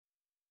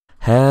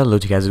Hello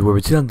to you guys, we're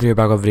 2003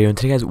 back with a video, and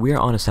today guys we are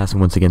on Assassin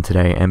once again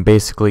today, and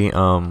basically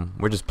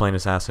we're just playing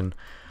Assassin.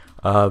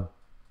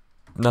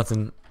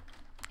 Nothing,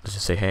 let's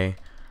just say hey.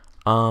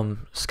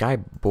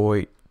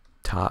 Skyboy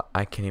top,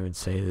 I can't even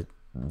say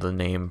the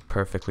name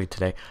perfectly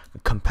today. A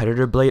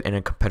competitor blade and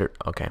a competitor,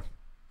 okay,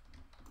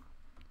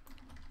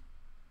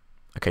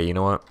 you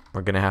know what,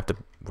 we're gonna have to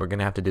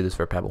do this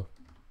for Pebble.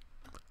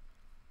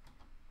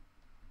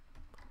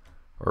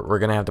 We're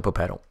gonna have to put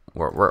Pebble.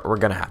 We're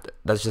gonna have to,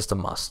 that's just a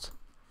must.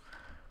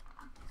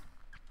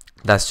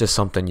 That's just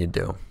something you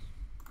do.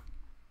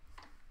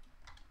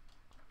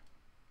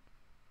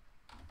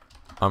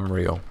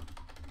 Unreal.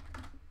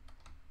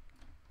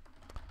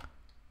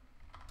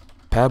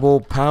 Pebble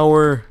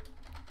power.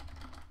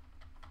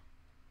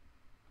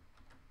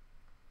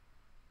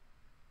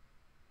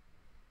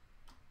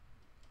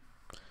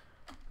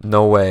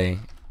 No way.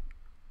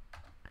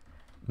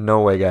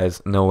 No way,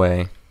 guys. No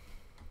way.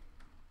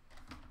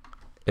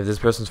 If this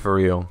person's for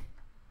real.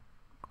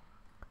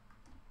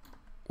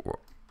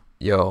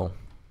 Yo.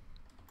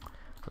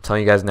 I'm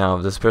telling you guys now,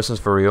 if this person's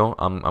for real,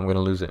 I'm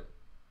gonna lose it.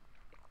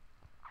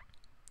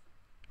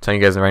 I'm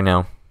telling you guys right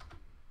now.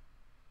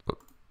 I'm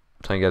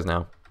telling you guys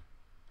now.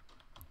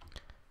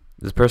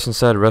 This person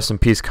said rest in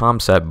peace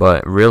Comset,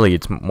 but really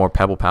it's more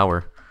Pebble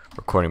power.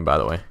 Recording, by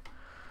the way.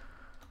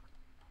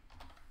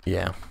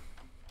 Yeah.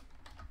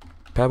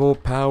 Pebble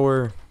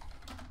power.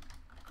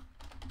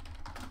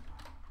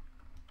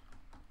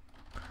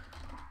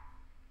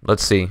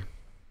 Let's see.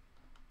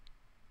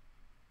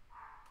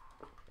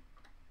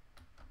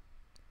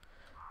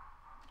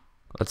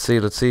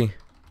 Let's see.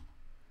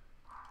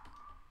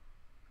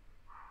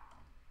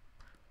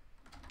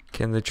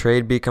 Can the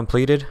trade be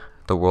completed?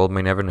 The world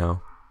may never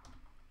know.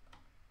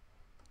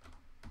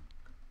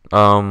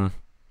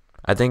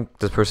 I think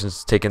this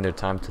person's taking their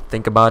time to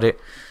think about it,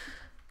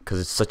 because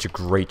it's such a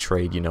great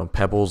trade, you know.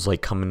 Pebble's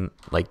like coming,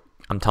 like,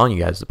 I'm telling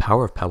you guys, the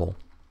power of Pebble.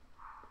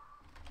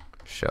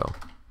 Show.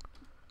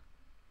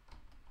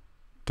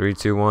 3,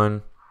 2,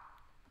 1.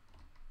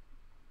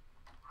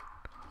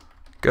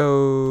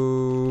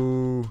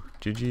 Go.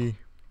 GG.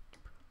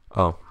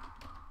 Oh.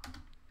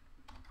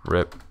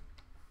 Rip.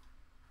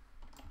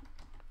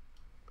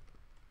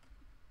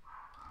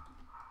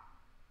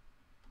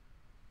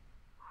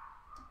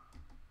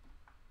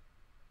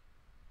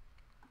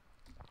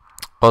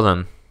 Well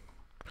then.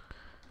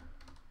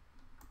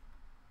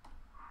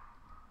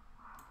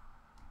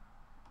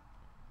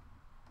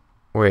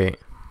 Wait.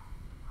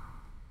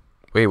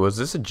 Wait, was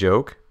this a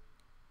joke?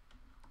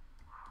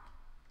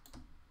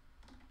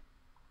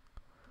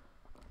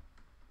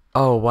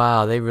 Oh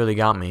wow, they really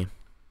got me.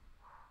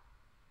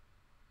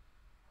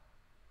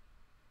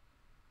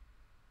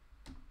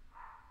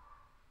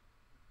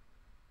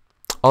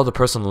 Oh, the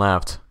person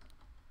left.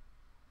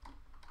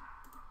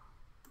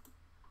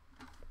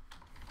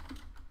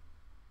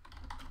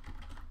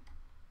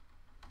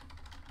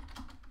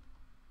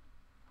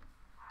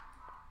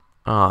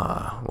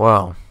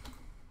 Well.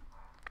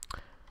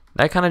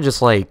 That kind of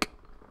just like...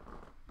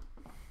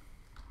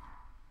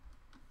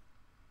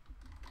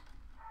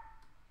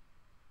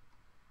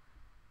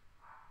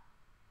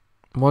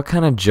 What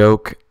kind of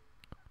joke?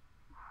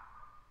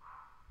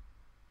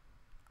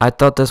 I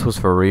thought this was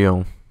for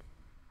real.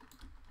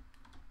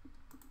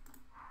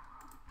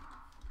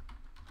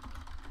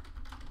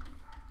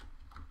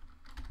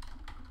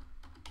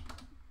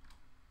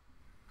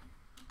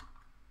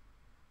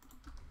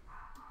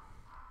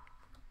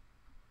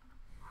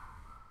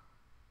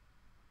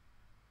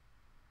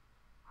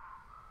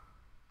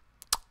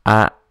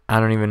 I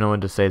don't even know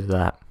what to say to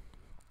that.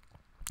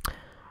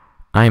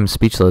 I am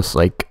speechless.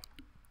 Like,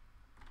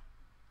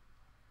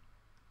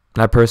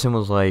 that person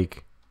was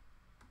like,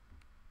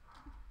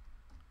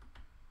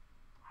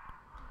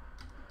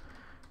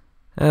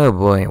 oh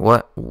boy,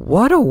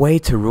 what a way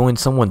to ruin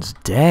someone's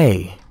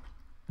day.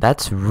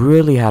 That's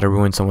really how to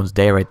ruin someone's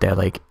day right there.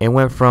 Like, it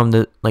went from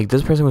the, like,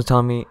 this person was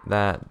telling me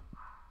that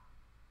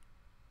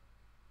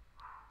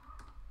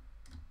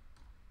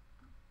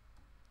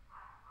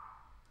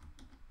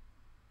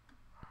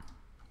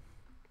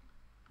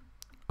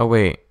oh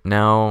wait,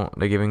 now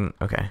they're giving,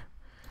 okay.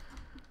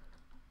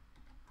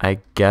 I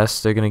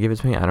guess they're gonna give it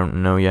to me. I don't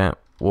know yet.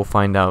 We'll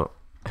find out.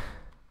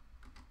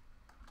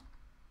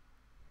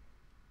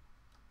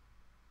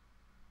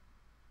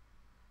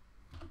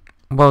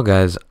 Well,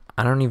 guys,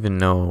 I don't even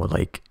know.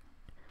 Like,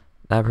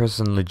 that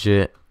person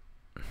legit.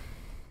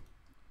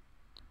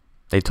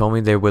 They told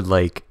me they would,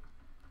 like,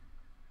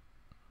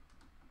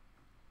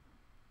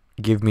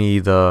 give me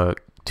the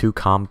 2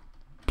 comp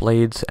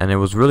blades, and it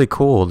was really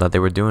cool that they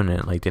were doing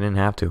it. Like, they didn't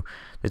have to.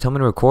 They told me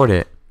to record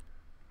it.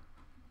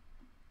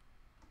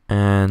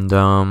 And,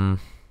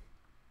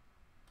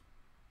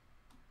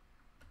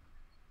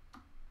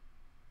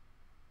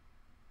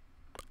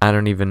 I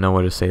don't even know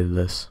what to say to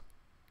this.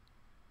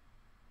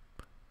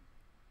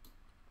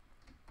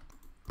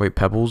 Wait,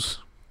 Pebbles?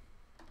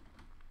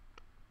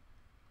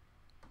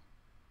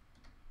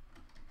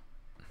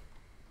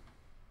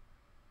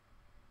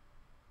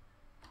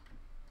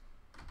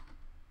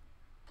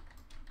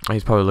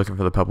 He's probably looking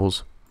for the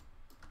pebbles.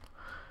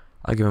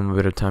 I'll give him a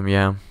bit of time,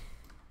 yeah.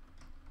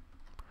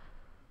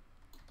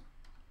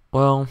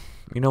 Well,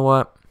 you know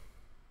what?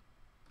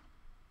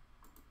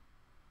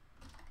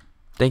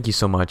 Thank you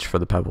so much for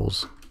the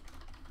pebbles.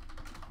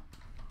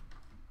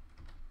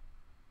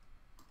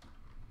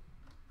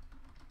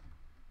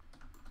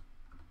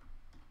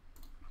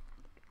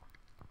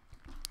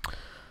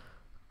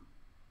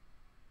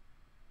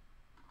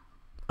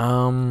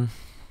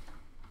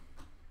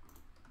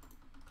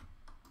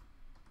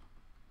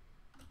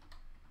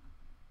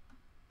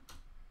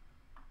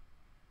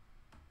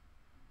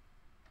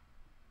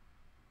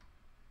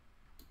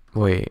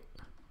 Wait.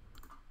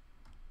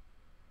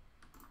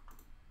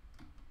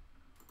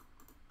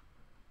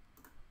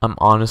 I'm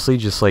honestly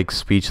just like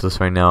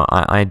speechless right now.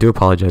 I do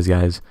apologize,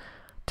 guys.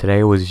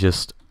 Today was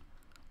just,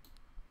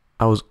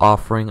 I was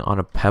offering on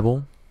a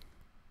pebble.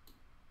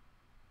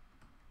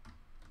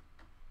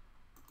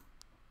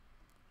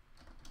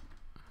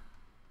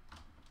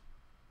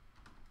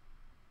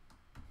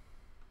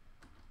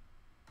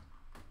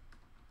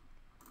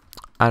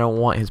 I don't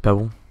want his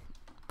pebble,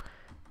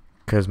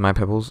 because my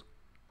pebbles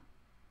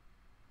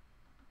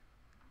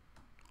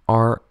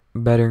are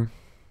better.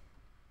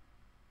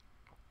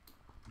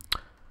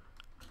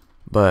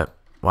 But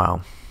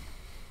wow,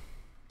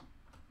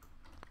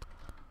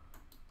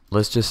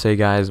 let's just say,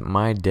 guys,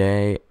 my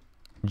day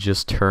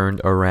just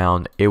turned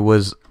around. It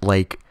was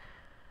like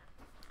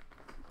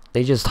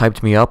they just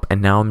hyped me up,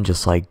 and now I'm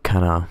just like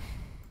kind of,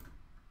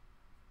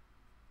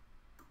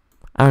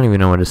 I don't even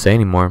know what to say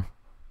anymore.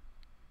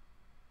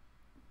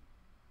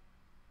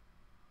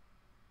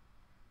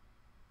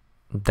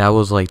 That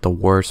was like the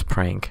worst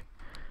prank.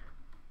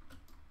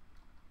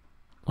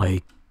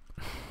 Like,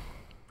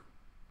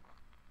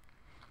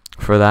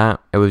 for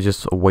that, it was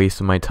just a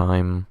waste of my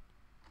time.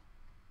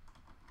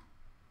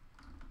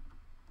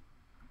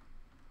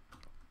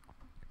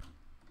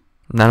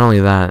 Not only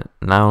that,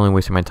 not only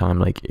wasting my time,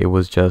 like, it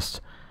was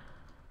just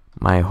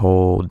my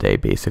whole day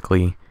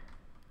basically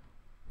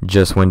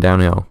just went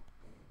downhill.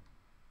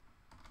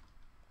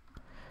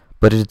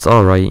 But it's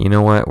alright, you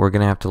know what? We're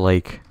gonna have to,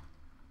 like,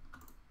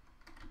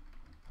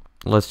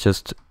 let's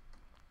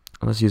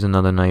use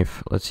another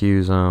knife. Let's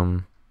use,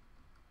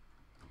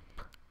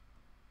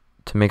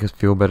 to make us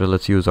feel better,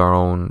 let's use our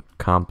own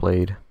comp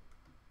blade.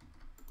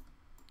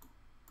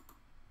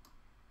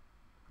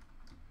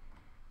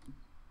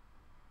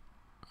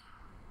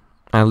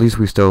 At least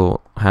we still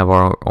have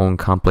our own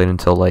comp blade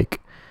until, like,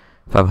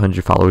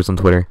 500 followers on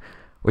Twitter.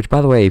 Which,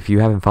 by the way, if you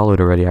haven't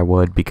followed already, I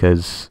would,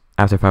 because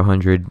after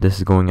 500, this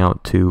is going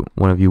out to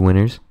one of you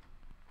winners.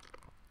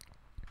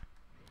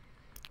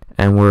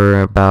 And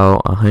we're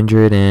about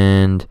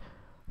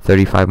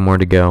 135 more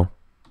to go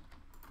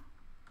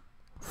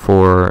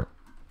for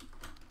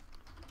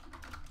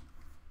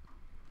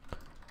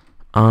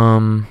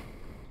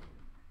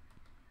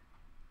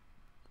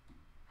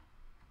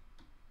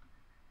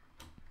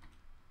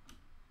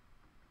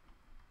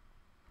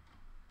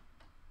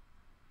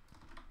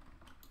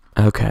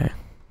okay.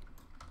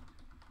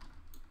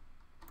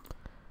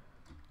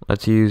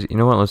 Let's use, you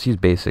know what, let's use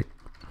basic.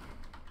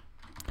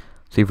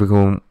 See if we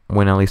can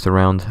win at least a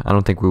round. I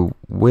don't think we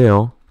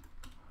will.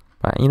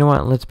 But you know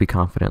what, let's be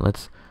confident.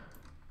 Let's,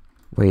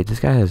 wait, this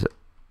guy has,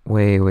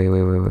 wait.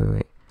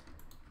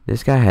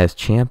 This guy has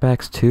Champ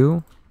X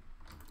too?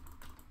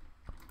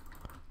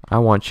 I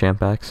want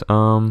Champ X.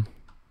 That'd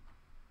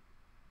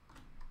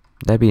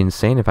be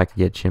insane if I could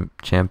get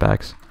Champ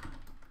X.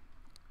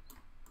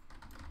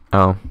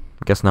 Oh,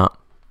 guess not.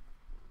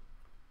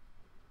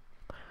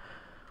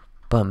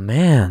 But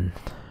man,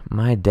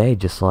 my day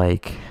just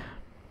like,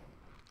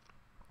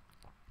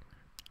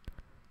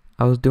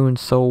 I was doing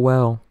so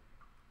well.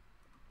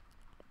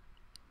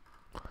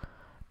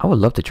 I would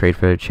love to trade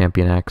for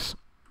Champion X.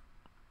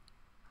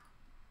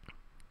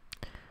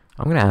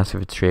 I'm gonna ask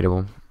if it's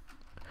tradable.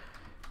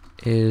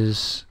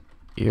 Is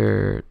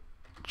your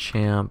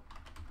champ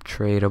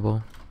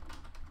tradable?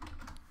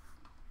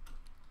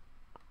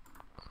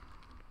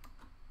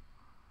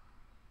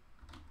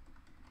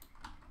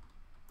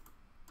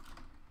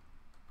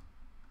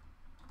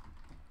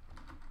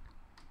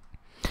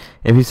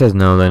 If he says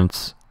no, then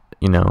it's,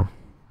 you know,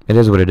 it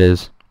is what it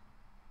is.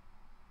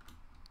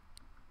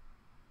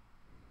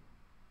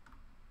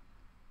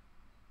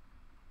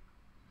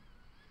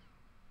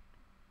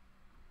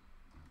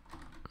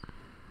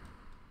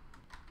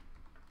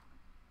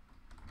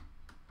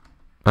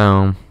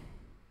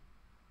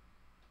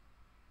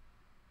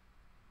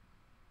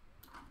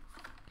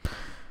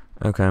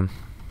 Okay.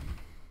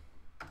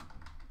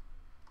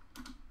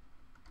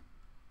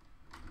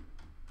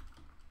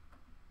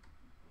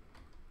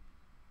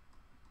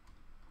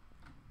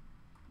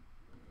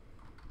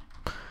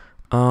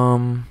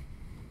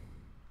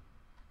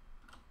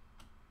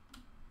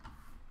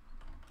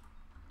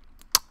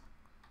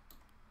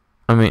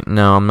 I mean,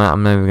 no, I'm not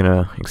even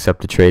gonna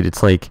accept the trade.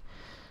 It's like,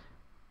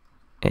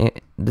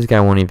 this guy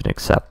won't even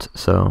accept,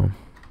 so,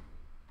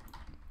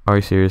 are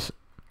you serious?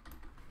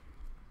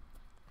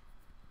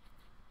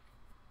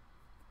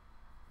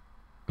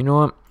 You know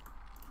what?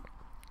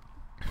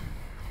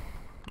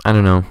 I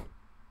don't know.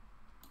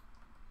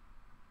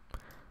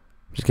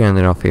 Just gonna end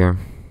it off here.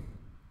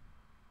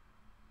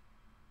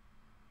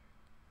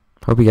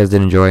 Hope you guys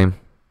did enjoy.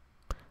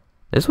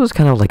 This was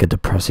kind of like a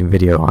depressing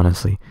video,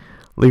 honestly.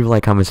 Leave a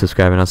like, comment,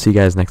 subscribe, and I'll see you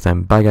guys next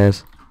time. Bye,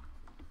 guys.